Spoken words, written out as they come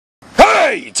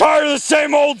Hey, tired of the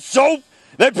same old soap?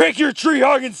 Then pick your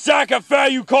tree-hugging sack of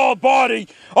fat you call a body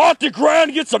off the ground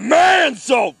and get some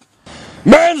Mansoap.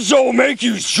 Mansoap will make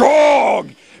you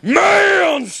strong.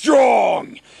 Man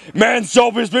strong.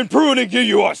 Mansoap has been proven to give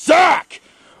you a sack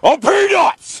of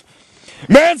peanuts.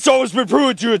 Mansoap has been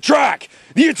proven to attract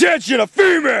the attention of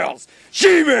females,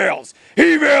 she-males,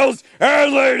 he-males,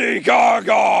 and Lady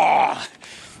Gaga.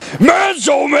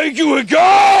 Mansoap will make you a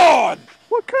god.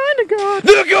 What kind of god?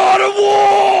 The god of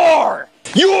war!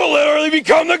 You will literally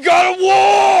become the god of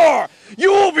war!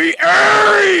 You will be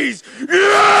Ares!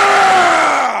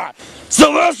 Yeah!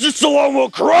 Sylvester Stallone will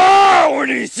cry when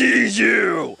he sees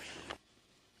you!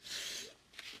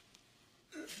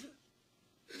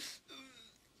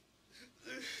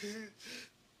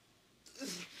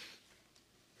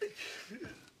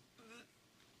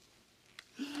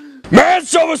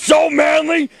 Mansoap is so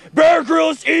manly, Bear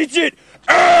Grylls eats it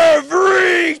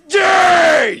every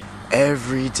day!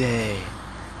 Every day.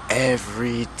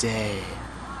 Every day.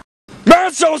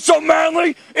 Mansoap is so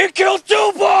manly, it kills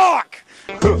Tupac!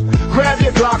 Grab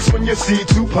your Glocks when you see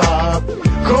Tupac.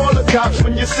 Call the cops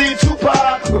when you see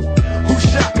Tupac. Who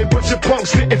shot me? But your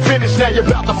punks didn't finish. Now you're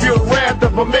about to feel the wrath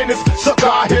of a menace. Sucker,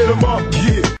 I hit him up.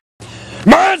 Yeah.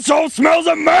 Mansoap smells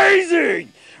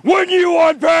amazing! When you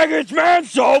unpackage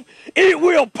Mansoap, it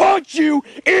will punch you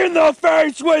in the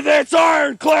face with its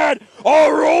ironclad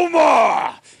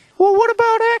aroma! Well, what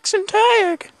about X and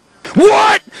Tag?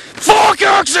 What? Fuck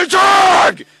X and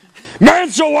Tag!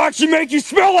 Mansoap will actually make you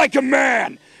smell like a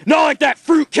man! Not like that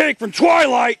fruitcake from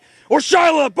Twilight, or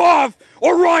Shia LaBeouf,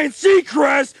 or Ryan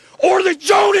Seacrest, or the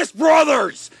Jonas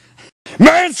Brothers!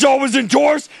 Mansoap is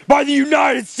endorsed by the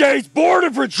United States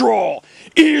Border Patrol,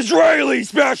 Israeli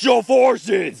Special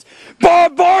Forces,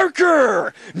 Bob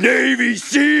Barker, Navy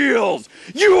SEALs,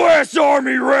 U.S.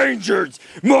 Army Rangers,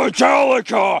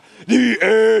 Metallica, the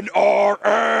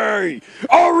NRA,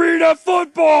 Arena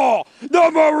Football,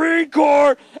 the Marine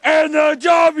Corps, and the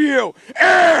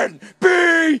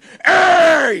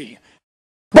WNBA!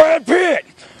 Brad Pitt,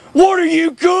 what are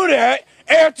you good at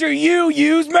after you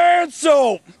use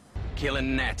Mansoap?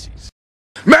 Killing Nazis.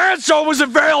 Mansoap was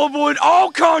available in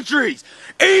all countries,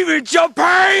 even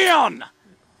Japan!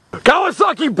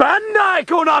 Kawasaki Bandai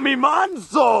Konami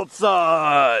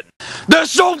Mansoap-san! The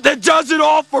soap that does it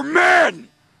all for men!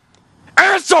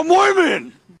 And some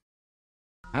women!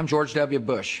 I'm George W.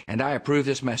 Bush, and I approve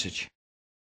this message.